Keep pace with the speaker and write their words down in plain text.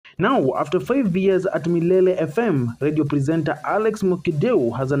Now, after 5 years at Milele FM, radio presenter Alex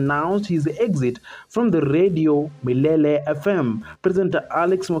Mwakideu has announced his exit from the radio Milele FM. Presenter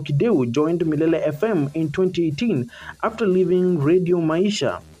Alex Mwakideu joined Milele FM in 2018 after leaving Radio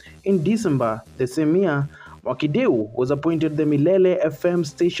Maisha. In December the same year, Mwakideu was appointed the Milele FM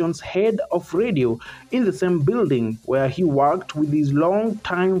station's head of radio in the same building where he worked with his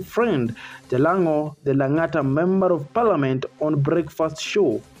long-time friend Jalango, the Lang'ata Member of Parliament, on Breakfast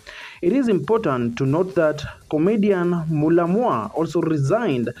Show. It is important to note that comedian Mulamwa also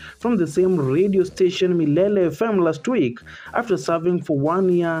resigned from the same radio station Milele FM last week after serving for 1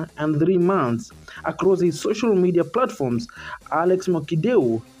 year and 3 months. Across his social media platforms, Alex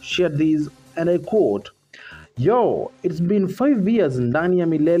Mwakideu shared this, and I quote, "Yo, it's been 5 years ndani ya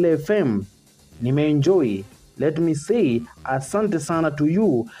Milele FM. Nimeenjoy. Let me say asante sana to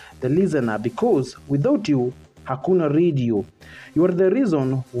you, the listener, because without you, hakuna radio. You are the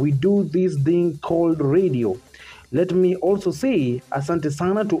reason we do this thing called radio. Let me also say asante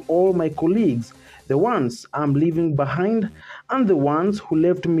sana to all my colleagues, the ones I'm leaving behind and the ones who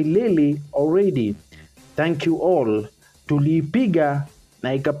left Milele already. Thank you all. Tulipiga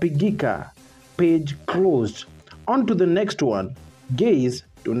na ikapigika. Page closed. On to the next one. Guys,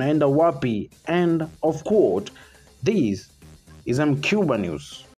 tunaenda wapi?" End of quote. This is Cuba News.